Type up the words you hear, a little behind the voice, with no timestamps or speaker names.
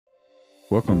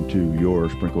Welcome to your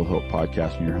Sprinkle of Hope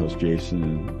podcast, and your host Jason.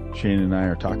 And Shane and I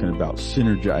are talking about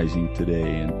synergizing today,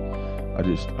 and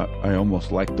I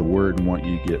almost like the word and want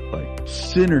you to get like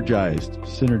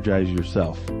synergize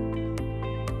yourself.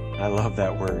 I love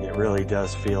that word. It really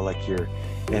does feel like you're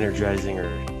energizing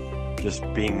or just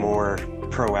being more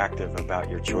proactive about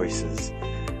your choices.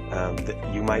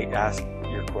 You might ask,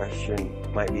 your question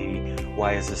might be,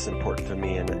 why is this important to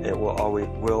me? And we'll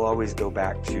always go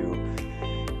back to,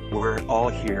 we're all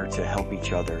here to help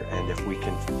each other. And if we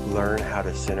can learn how to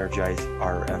synergize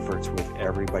our efforts with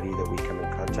everybody that we come in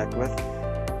contact with,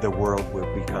 the world will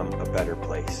become a better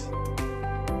place.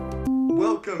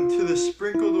 Welcome to the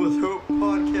Sprinkled with Hope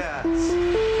podcast.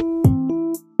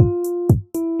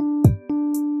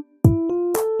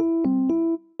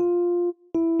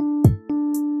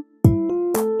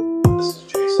 This is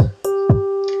Jason.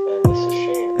 And this is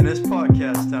Shane. And it's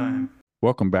podcast time.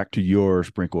 Welcome back to your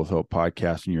Sprinkle with Hope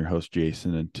podcast, and your host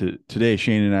Jason. And today,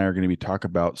 Shane and I are going to be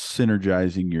talking about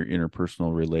synergizing your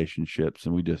interpersonal relationships.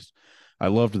 And I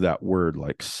loved that word,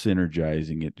 like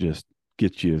synergizing. It just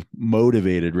gets you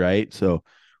motivated, right? So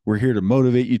we're here to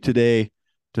motivate you today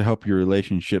to help your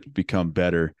relationships become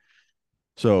better.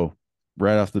 So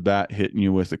right off the bat, hitting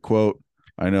you with a quote.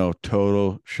 I know,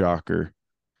 total shocker.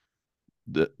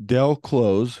 Del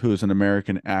Close, who is an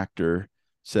American actor,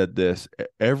 said this: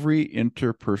 every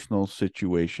interpersonal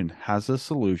situation has a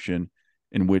solution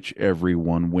in which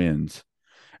everyone wins.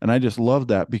 And I just love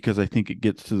that, because I think it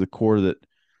gets to the core that,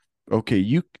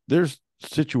 okay, there's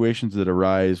situations that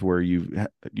arise where you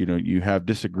have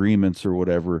disagreements or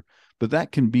whatever, but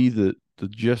that can be the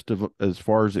gist of as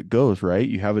far as it goes, right?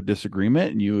 You have a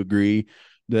disagreement and you agree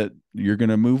that you're going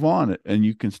to move on, and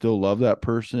you can still love that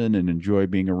person and enjoy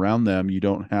being around them. You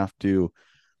don't have to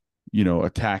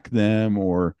attack them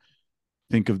or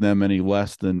think of them any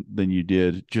less than you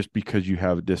did just because you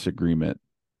have a disagreement.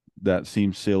 That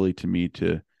seems silly to me,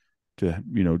 to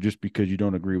just because you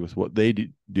don't agree with what they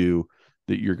do,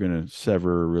 that you're going to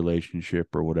sever a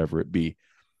relationship or whatever it be.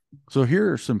 So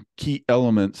here are some key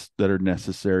elements that are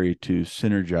necessary to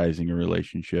synergizing a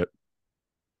relationship.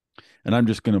 And I'm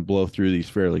just going to blow through these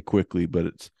fairly quickly,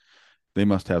 but they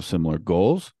must have similar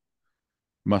goals,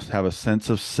 must have a sense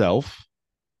of self,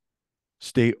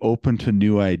 stay open to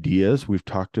new ideas. We've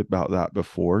talked about that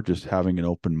before, just having an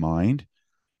open mind.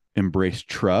 Embrace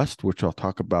trust, which I'll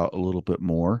talk about a little bit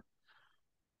more.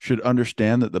 Should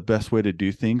understand that the best way to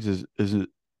do things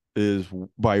is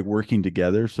by working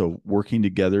together. So working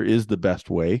together is the best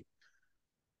way.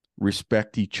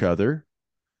 Respect each other.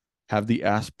 Have the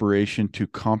aspiration to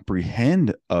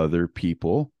comprehend other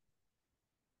people.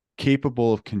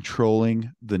 Capable of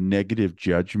controlling the negative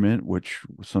judgment, which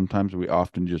sometimes we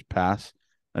often just pass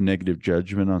a negative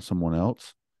judgment on someone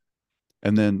else.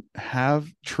 And then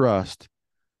have trust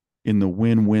in the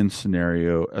win-win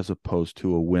scenario as opposed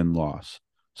to a win-loss.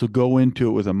 So go into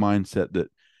it with a mindset that,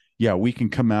 yeah, we can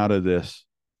come out of this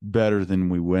better than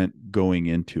we went going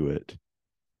into it.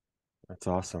 That's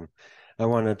awesome. I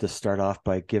wanted to start off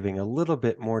by giving a little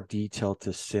bit more detail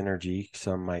to synergy.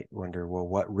 Some might wonder, well,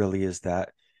 what really is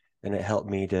that? And it helped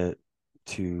me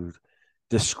to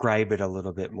describe it a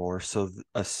little bit more. So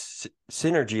a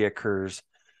synergy occurs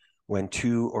when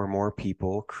two or more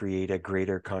people create a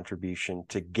greater contribution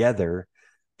together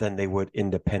than they would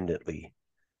independently.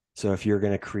 So if you're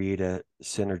going to create a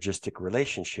synergistic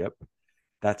relationship,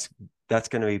 that's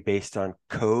going to be based on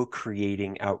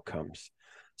co-creating outcomes.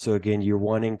 So again, you're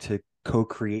wanting to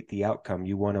co-create the outcome.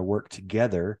 You want to work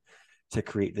together to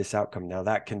create this outcome. Now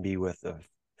that can be with a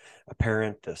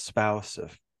parent, a spouse,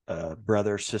 a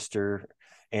brother, sister,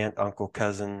 aunt, uncle,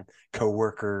 cousin,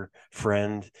 coworker,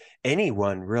 friend,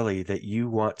 anyone really that you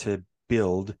want to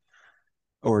build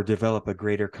or develop a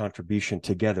greater contribution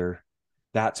together.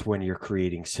 That's when you're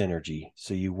creating synergy.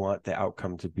 So you want the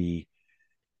outcome to be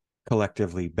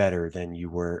collectively better than you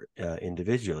were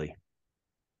individually.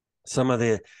 Some of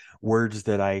the words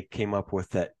that I came up with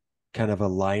that kind of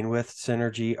align with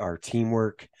synergy are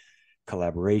teamwork,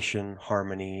 collaboration,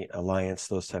 harmony, alliance,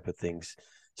 those type of things.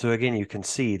 So again, you can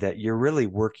see that you're really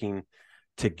working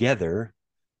together.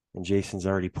 And Jason's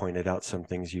already pointed out some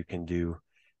things you can do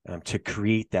to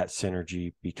create that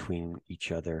synergy between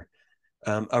each other.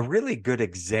 A really good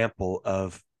example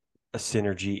of a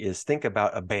synergy is, think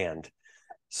about a band.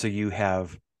 So you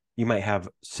might have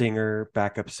singer,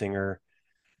 backup singer,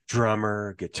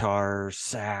 drummer, guitar,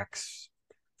 sax,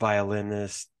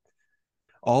 violinist,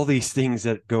 all these things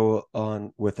that go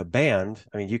on with a band.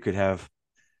 I mean, you could have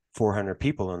 400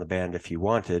 people in the band if you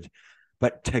wanted,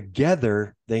 but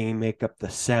together they make up the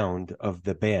sound of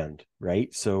the band,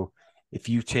 right? So if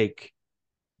you take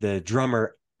the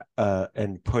drummer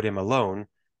and put him alone,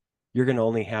 you're going to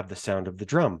only have the sound of the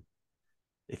drum.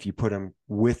 If you put him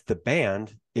with the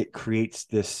band, it creates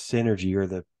this synergy, or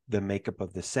the makeup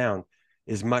of the sound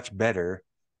is much better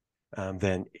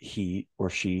than he or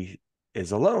she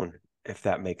is alone, if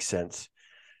that makes sense.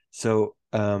 So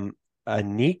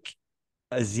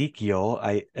Ezekiel,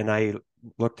 I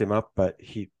looked him up, but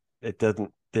it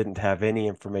didn't have any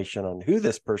information on who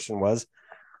this person was,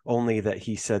 only that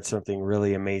he said something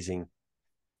really amazing.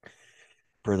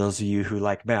 For those of you who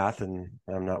like math, and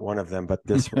I'm not one of them, but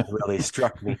this one really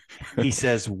struck me. He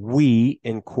says, we,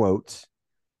 in quotes,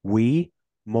 we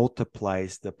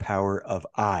multiplies the power of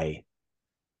I.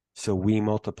 So we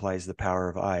multiplies the power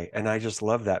of I. And I just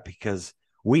love that, because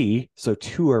so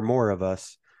two or more of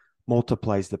us,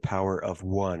 multiplies the power of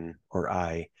one, or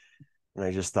I. And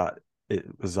I just thought it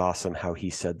was awesome how he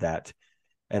said that.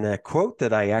 And a quote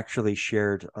that I actually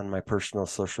shared on my personal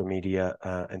social media,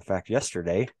 in fact,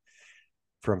 yesterday,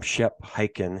 from Shep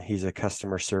Hyken. He's a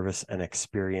customer service and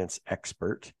experience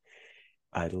expert.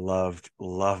 I love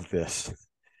this.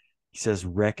 He says,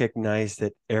 recognize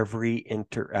that every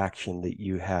interaction that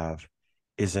you have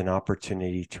is an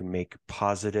opportunity to make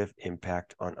positive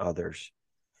impact on others.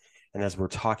 And as we're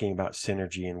talking about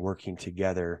synergy and working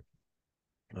together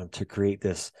to create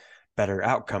this better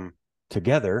outcome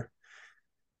together,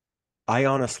 I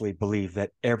honestly believe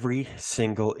that every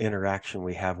single interaction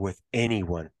we have with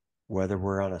anyone, whether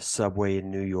we're on a subway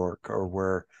in New York, or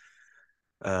we're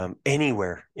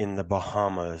anywhere in the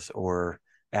Bahamas, or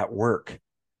at work,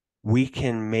 we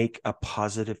can make a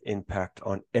positive impact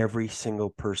on every single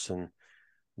person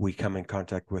we come in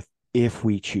contact with, if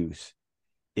we choose,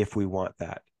 if we want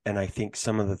that. And I think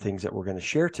some of the things that we're going to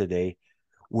share today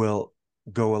will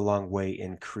go a long way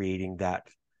in creating that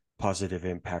positive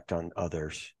impact on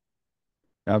others.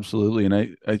 Absolutely.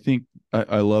 And I think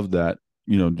I love that,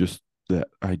 just that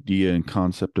idea and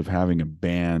concept of having a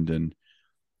band and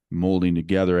molding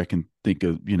together. I can think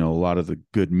of, a lot of the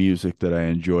good music that I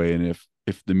enjoy. And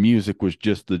if the music was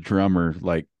just the drummer,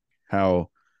 like how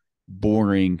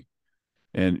boring,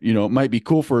 and, it might be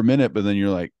cool for a minute, but then you're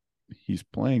like, he's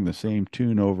playing the same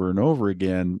tune over and over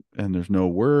again, and there's no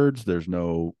words, there's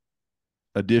no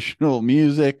additional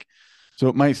music. So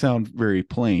it might sound very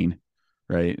plain.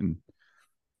 Right.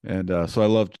 And so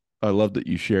I loved that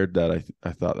you shared that.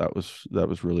 I thought that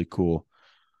was really cool.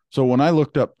 So when I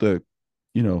looked up the,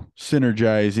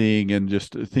 synergizing and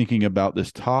just thinking about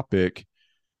this topic,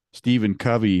 Stephen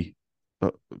Covey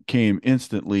came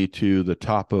instantly to the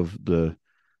top of the,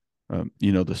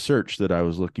 the search that I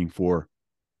was looking for.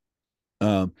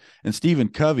 And Stephen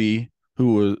Covey,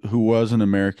 who was an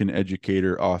American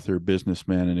educator, author,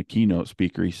 businessman, and a keynote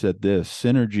speaker, he said this: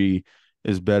 synergy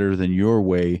is better than your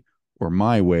way or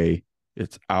my way,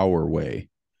 it's our way.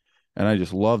 And I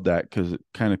just love that, because it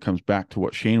kind of comes back to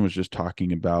what Shane was just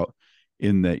talking about,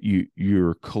 in that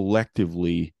you're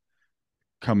collectively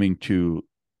coming to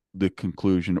the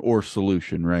conclusion or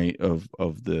solution, right, of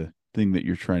the thing that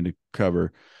you're trying to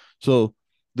cover. So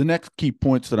the next key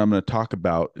points that I'm going to talk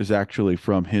about is actually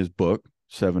from his book,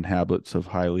 7 Habits of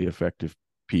Highly Effective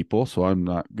People. So I'm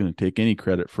not going to take any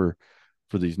credit for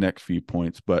these next few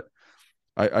points, but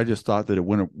I just thought that it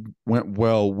went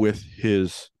well with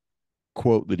his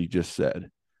quote that he just said.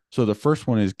 So the first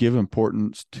one is, give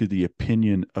importance to the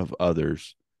opinion of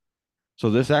others.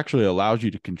 So this actually allows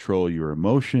you to control your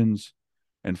emotions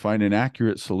and find an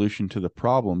accurate solution to the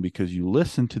problem, because you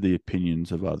listen to the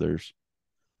opinions of others,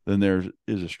 then there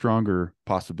is a stronger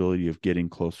possibility of getting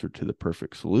closer to the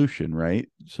perfect solution, right?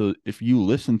 So if you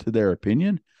listen to their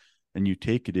opinion and you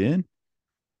take it in,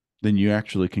 then you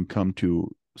actually can come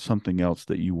to something else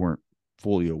that you weren't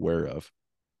fully aware of.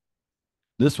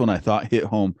 This one I thought hit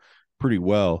home pretty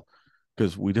well,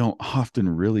 because we don't often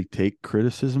really take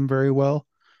criticism very well,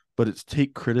 but it's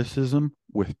take criticism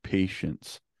with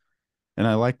patience. And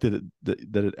I liked that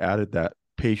it added that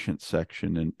patience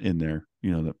section in there,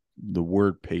 the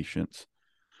word patience.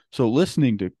 So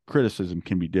listening to criticism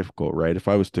can be difficult, right? If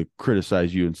I was to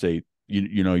criticize you and say,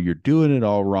 you're doing it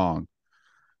all wrong,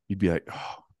 you'd be like,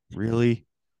 oh, really?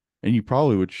 And you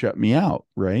probably would shut me out,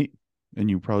 right? And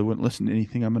you probably wouldn't listen to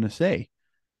anything I'm going to say.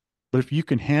 But if you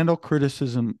can handle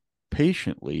criticism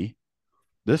patiently,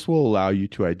 this will allow you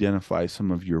to identify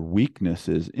some of your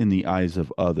weaknesses in the eyes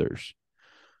of others.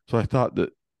 So I thought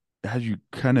that as you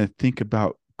kind of think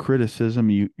about criticism,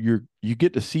 you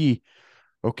get to see,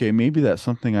 okay, maybe that's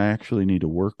something I actually need to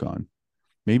work on.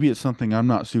 Maybe it's something I'm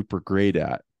not super great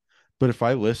at. But if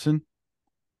I listen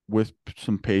with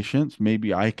some patience,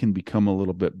 maybe I can become a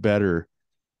little bit better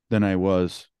than I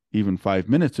was even 5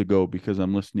 minutes ago, because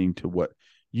I'm listening to what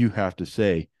you have to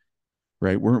say.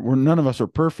 right? We're none of us are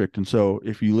perfect. And so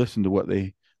if you listen to what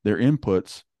their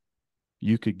inputs,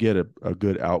 you could get a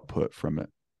good output from it.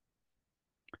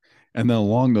 And then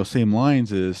along those same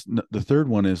lines is the third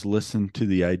one is listen to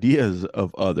the ideas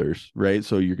of others, right?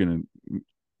 So you're going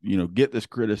to, get this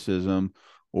criticism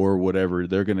or whatever.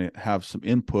 They're going to have some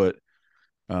input.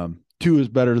 2 is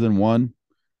better than 1.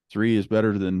 3 is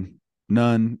better than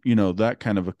none, that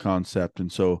kind of a concept.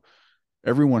 And so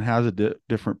everyone has a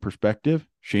different perspective.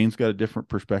 Shane's got a different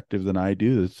perspective than I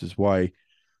do. This is why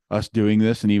us doing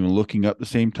this and even looking up the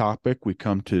same topic, we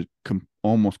come to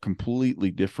almost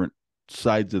completely different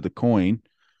sides of the coin.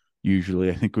 Usually,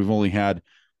 I think we've only had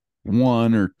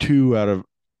 1 or 2 out of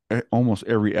almost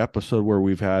every episode where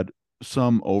we've had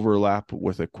some overlap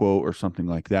with a quote or something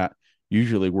like that.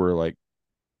 Usually we're like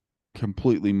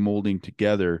completely molding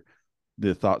together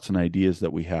the thoughts and ideas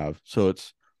that we have. So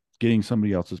it's getting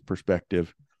somebody else's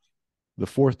perspective. The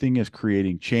fourth thing is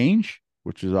creating change,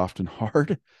 which is often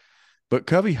hard. But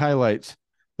Covey highlights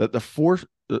that the force.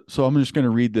 So I'm just going to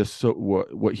read this, so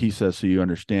what he says so you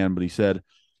understand. But he said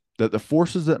that the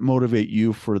forces that motivate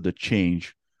you for the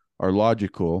change are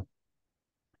logical,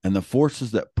 and the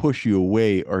forces that push you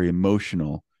away are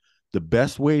emotional. The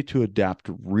best way to adapt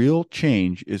real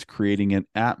change is creating an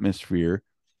atmosphere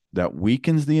that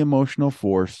weakens the emotional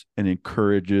force and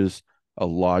encourages a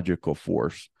logical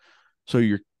force. So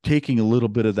you're taking a little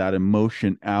bit of that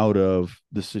emotion out of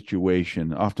the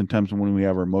situation. Oftentimes when we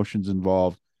have our emotions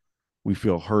involved, we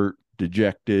feel hurt,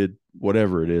 dejected,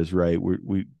 whatever it is, right?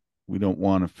 We don't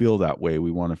want to feel that way. We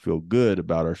want to feel good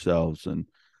about ourselves and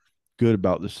good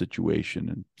about the situation.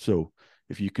 And so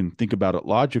if you can think about it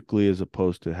logically as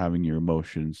opposed to having your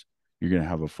emotions, you're going to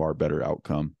have a far better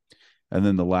outcome. And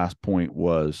then the last point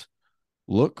was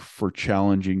look for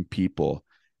challenging people.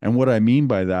 And what I mean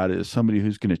by that is somebody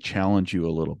who's going to challenge you a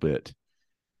little bit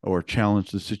or challenge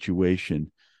the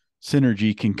situation.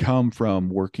 Synergy can come from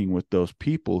working with those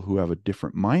people who have a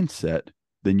different mindset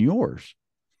than yours.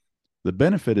 The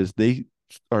benefit is they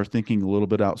are thinking a little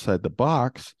bit outside the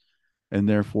box, and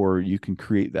therefore you can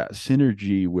create that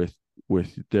synergy with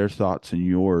their thoughts and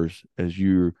yours as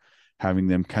you're having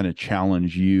them kind of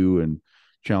challenge you and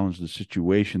challenge the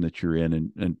situation that you're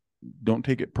in, and don't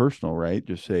take it personal, right?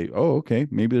 Just say, oh, okay,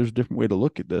 maybe there's a different way to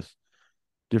look at this,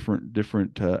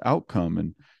 different outcome.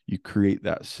 And you create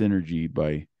that synergy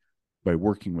by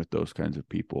working with those kinds of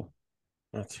people.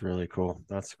 That's really cool.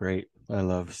 That's great. I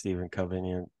love Stephen Covey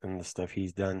and the stuff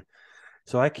he's done.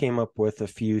 So I came up with a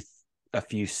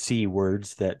few C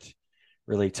words that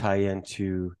really tie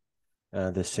into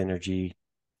the synergy: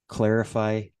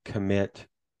 clarify, commit,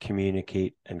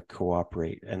 communicate, and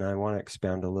cooperate. And I want to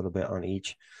expound a little bit on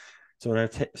each. So when I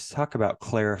talk about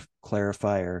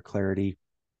clarify or clarity,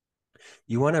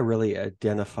 you want to really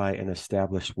identify and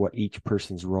establish what each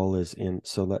person's role is in.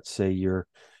 So let's say you're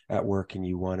at work and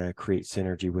you want to create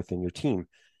synergy within your team.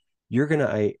 You're going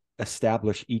to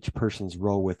establish each person's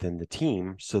role within the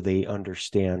team so they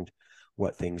understand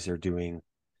what things they're doing.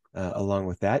 Along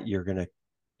with that,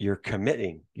 you're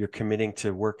committing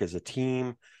to work as a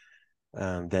team,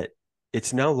 that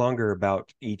it's no longer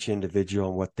about each individual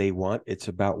and what they want. It's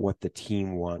about what the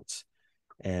team wants.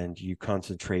 And you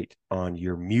concentrate on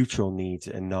your mutual needs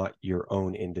and not your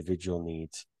own individual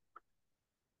needs.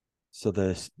 So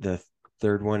the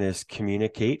third one is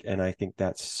communicate. And I think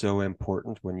that's so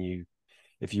important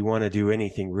if you want to do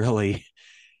anything, really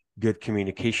good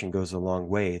communication goes a long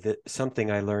way. That something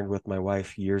I learned with my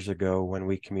wife years ago when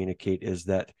we communicate is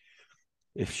that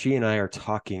if she and I are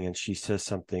talking and she says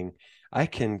something, I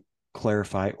can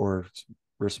clarify or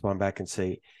respond back and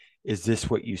say, is this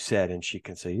what you said? And she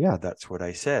can say, yeah, that's what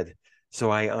I said.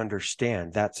 So I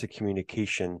understand. That's a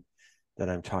communication that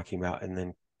I'm talking about. And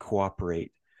then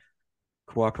cooperate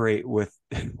with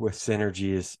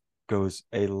synergy goes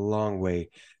a long way.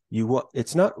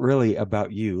 It's not really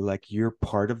about you, like you're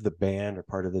part of the band or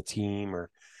part of the team or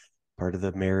part of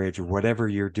the marriage or whatever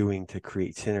you're doing to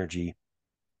create synergy.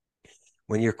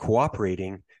 When you're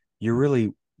cooperating, you're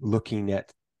really looking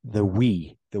at the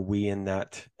we in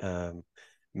that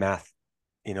math.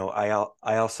 I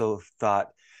also thought,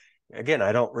 again,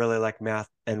 I don't really like math,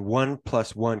 and 1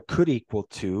 + 1 could equal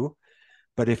 2,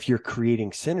 but if you're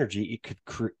creating synergy,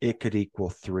 it could equal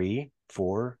 3,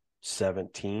 4,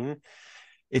 17.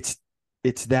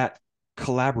 It's that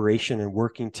collaboration and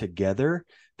working together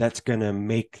that's going to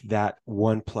make that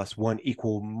 1 + 1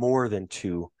 equal more than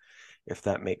 2, if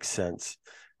that makes sense.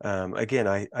 Again,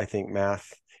 I think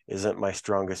math isn't my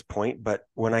strongest point, but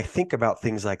when I think about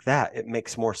things like that, it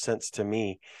makes more sense to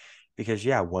me because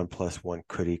 1 + 1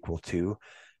 could equal 2,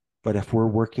 but if we're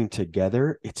working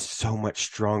together, it's so much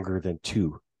stronger than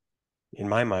 2. In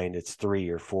my mind, it's 3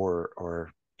 or 4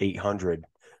 or 800,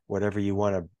 whatever you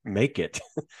want to make it.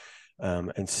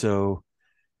 And so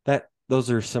those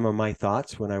are some of my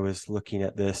thoughts when I was looking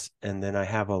at this. And then I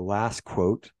have a last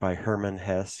quote by Hermann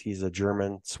Hesse. He's a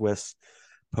German Swiss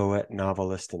poet,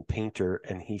 novelist, and painter.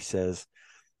 And he says,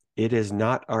 "It is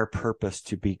not our purpose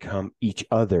to become each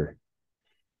other.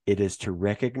 It is to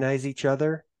recognize each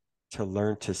other, to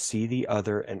learn to see the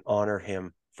other and honor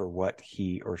him for what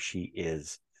he or she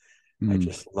is." I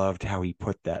just loved how he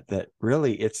put that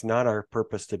really it's not our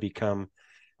purpose to become,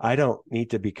 I don't need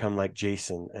to become like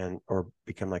Jason or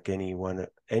become like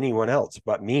anyone else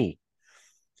but me.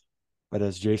 But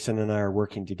as Jason and I are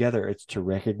working together, it's to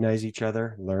recognize each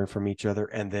other, learn from each other,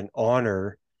 and then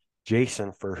honor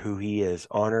Jason for who he is.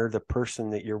 Honor the person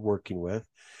that you're working with,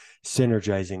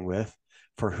 synergizing with,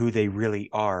 for who they really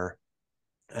are.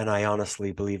 And I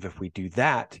honestly believe if we do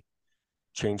that,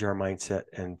 change our mindset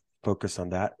and focus on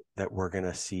that we're going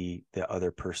to see the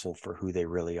other person for who they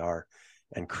really are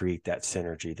and create that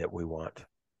synergy that we want.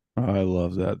 I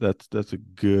love that. That's a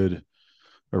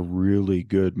really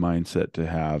good mindset to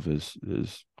have, is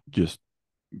just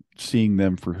seeing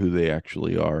them for who they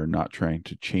actually are, not trying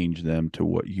to change them to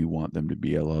what you want them to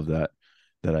be. I love that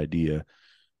idea.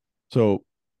 So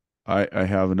I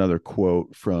have another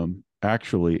quote from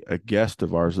actually a guest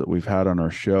of ours that we've had on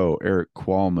our show, Erik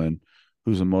Qualman,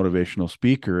 who's a motivational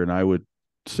speaker. And I would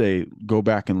say go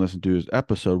back and listen to his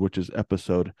episode, which is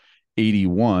episode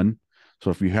 81. So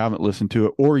if you haven't listened to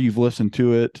it, or you've listened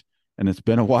to it and it's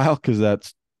been a while, because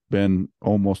that's been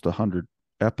almost 100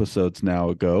 episodes now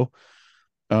ago,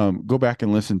 go back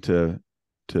and listen to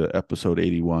episode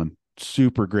 81.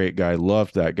 Super great guy.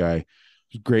 Loved that guy.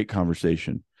 Great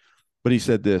conversation. But he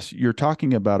said this: "You're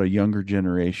talking about a younger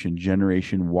generation,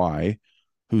 Generation Y,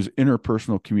 whose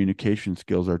interpersonal communication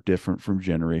skills are different from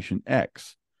Generation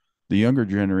X. The younger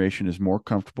generation is more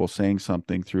comfortable saying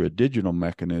something through a digital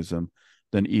mechanism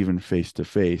than even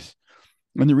face-to-face."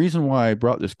 And the reason why I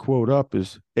brought this quote up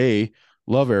is, A,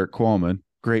 love Erik Qualman,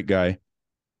 great guy.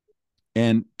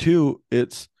 And two,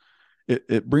 it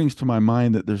brings to my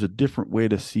mind that there's a different way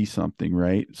to see something,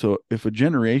 right? So if a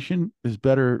generation is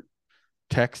better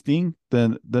texting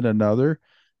than another,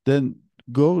 then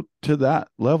go to that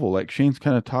level, like Shane's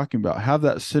kind of talking about. Have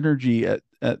that synergy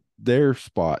at their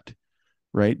spot,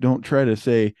 right? Don't try to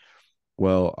say,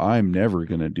 well, I'm never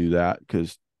going to do that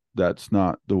because that's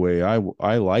not the way I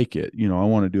like it. I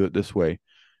want to do it this way.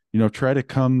 Try to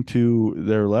come to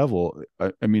their level.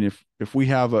 I mean, if we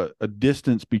have a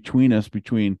distance between us,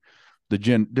 between the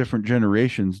different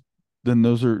generations, then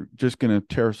those are just going to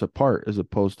tear us apart as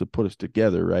opposed to put us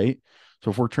together, right? So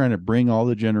if we're trying to bring all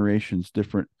the generations,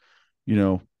 different,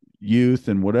 youth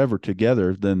and whatever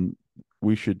together, then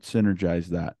we should synergize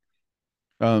that.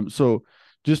 So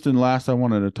just in last, I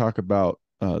wanted to talk about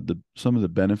some of the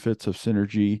benefits of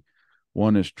synergy.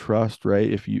 One is trust,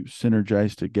 right? If you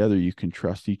synergize together, you can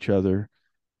trust each other.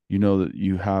 You know that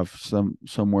you have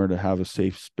somewhere to have a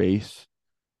safe space,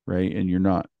 right? And you're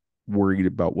not worried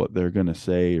about what they're going to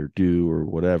say or do or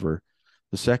whatever.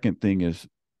 The second thing is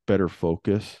better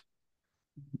focus,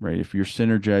 right? If you're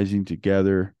synergizing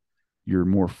together, you're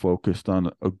more focused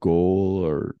on a goal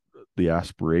or the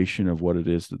aspiration of what it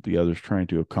is that the other's trying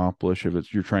to accomplish.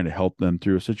 If you're trying to help them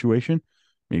through a situation,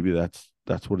 maybe that's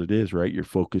what it is, right? You're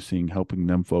focusing, helping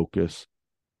them focus.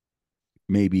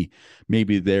 Maybe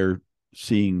they're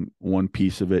seeing one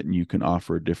piece of it and you can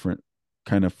offer a different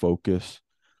kind of focus.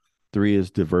 3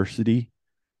 is diversity.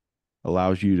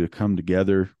 Allows you to come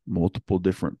together, multiple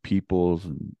different peoples.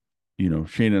 And,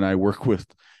 Shane and I work with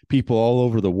people all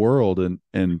over the world,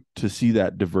 and to see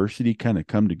that diversity kind of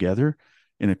come together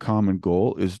in a common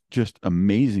goal is just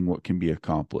amazing what can be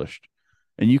accomplished.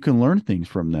 And you can learn things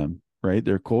from them, right?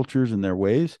 Their cultures and their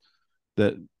ways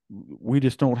that we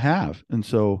just don't have. And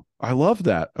so I love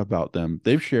that about them.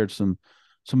 They've shared some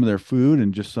of their food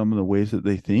and just some of the ways that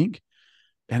they think.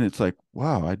 And it's like,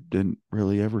 wow, I didn't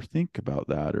really ever think about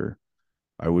that, or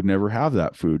I would never have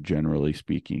that food, generally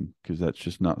speaking, because that's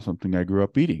just not something I grew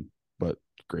up eating. But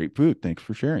great food. Thanks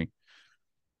for sharing.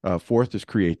 4th is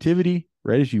creativity,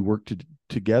 right? As you work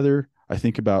together, I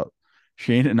think about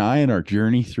Shane and I and our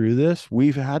journey through this.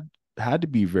 We've had to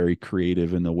be very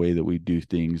creative in the way that we do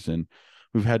things, and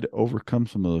we've had to overcome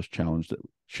some of those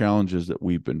challenges that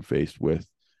we've been faced with.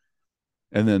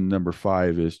 And then number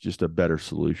 5 is just a better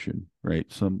solution, right?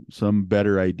 Some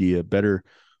better idea, better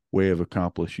way of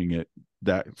accomplishing it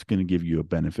that's going to give you a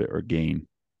benefit or gain.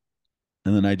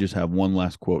 And then I just have one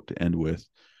last quote to end with.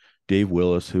 Dave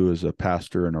Willis, who is a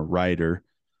pastor and a writer,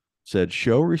 said,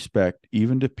 "Show respect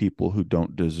even to people who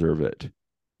don't deserve it,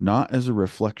 not as a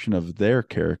reflection of their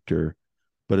character,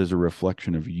 but as a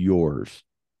reflection of yours.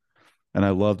 And I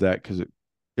love that because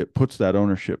it puts that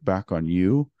ownership back on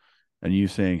you, and you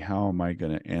saying, how am I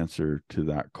going to answer to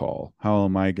that call? How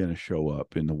am I going to show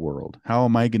up in the world? How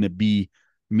am I going to be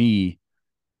me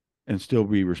and still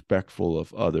be respectful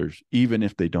of others, even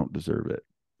if they don't deserve it?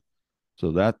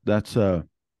 So that's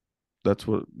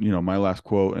what, my last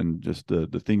quote, and just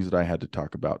the things that I had to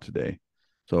talk about today.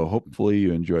 So hopefully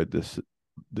you enjoyed this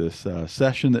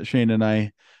session that Shane and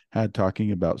I had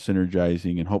talking about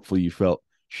synergizing, and hopefully you felt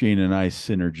Shane and I's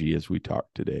synergy as we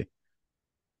talked today.